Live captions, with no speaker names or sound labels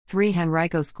3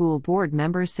 Henrico School Board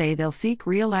members say they'll seek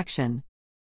re-election.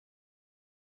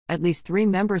 At least 3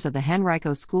 members of the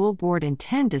Henrico School Board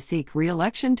intend to seek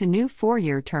re-election to new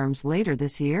 4-year terms later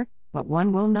this year, but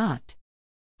one will not.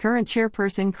 Current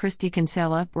Chairperson Christy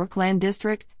Kinsella, Brookland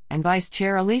District, and Vice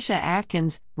Chair Alicia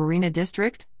Atkins, Varina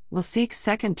District, will seek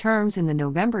second terms in the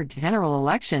November general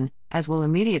election, as will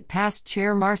immediate past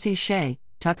Chair Marcy Shea,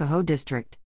 Tuckahoe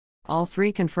District. All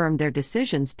 3 confirmed their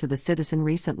decisions to the Citizen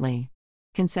recently.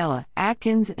 Kinsella,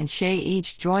 Atkins, and Shea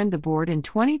each joined the board in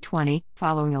 2020,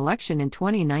 following election in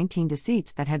 2019 to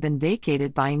seats that had been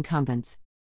vacated by incumbents.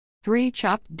 3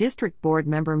 Chopt District Board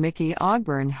member Mickey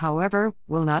Ogburn, however,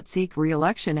 will not seek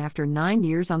re-election after 9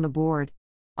 years on the board.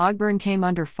 Ogburn came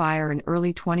under fire in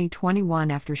early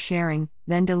 2021 after sharing,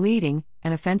 then deleting,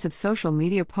 an offensive social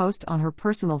media post on her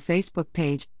personal Facebook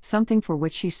page, something for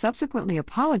which she subsequently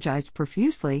apologized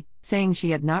profusely, saying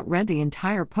she had not read the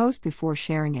entire post before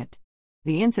sharing it.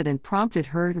 The incident prompted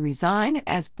her to resign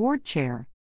as board chair.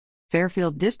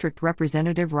 Fairfield District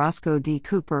Representative Roscoe D.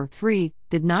 Cooper, 3,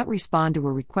 did not respond to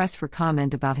a request for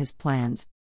comment about his plans.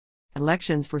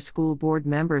 Elections for school board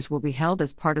members will be held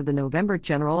as part of the November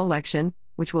general election,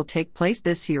 which will take place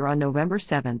this year on November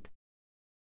 7.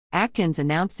 Atkins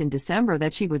announced in December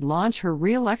that she would launch her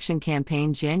re-election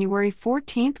campaign January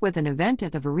 14 with an event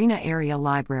at the Varina Area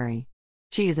Library.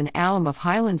 She is an alum of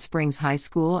Highland Springs High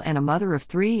School and a mother of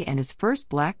 3 and is first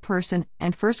Black person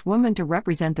and first woman to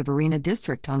represent the Varina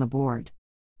District on the board.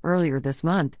 Earlier this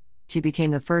month, she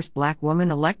became the first Black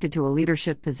woman elected to a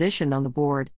leadership position on the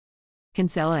board.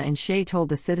 Kinsella and Shea told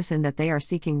the Citizen that they are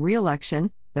seeking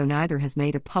re-election, though neither has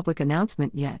made a public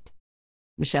announcement yet.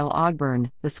 Michelle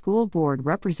Ogburn, the school board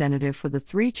representative for the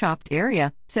 3 Chopt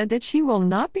area, said that she will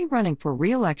not be running for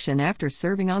re-election after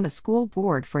serving on the school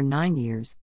board for 9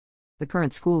 years. The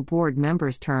current school board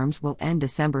members' terms will end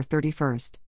December 31.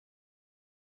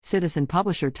 Citizen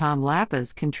publisher Tom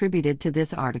Lappas contributed to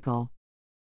this article.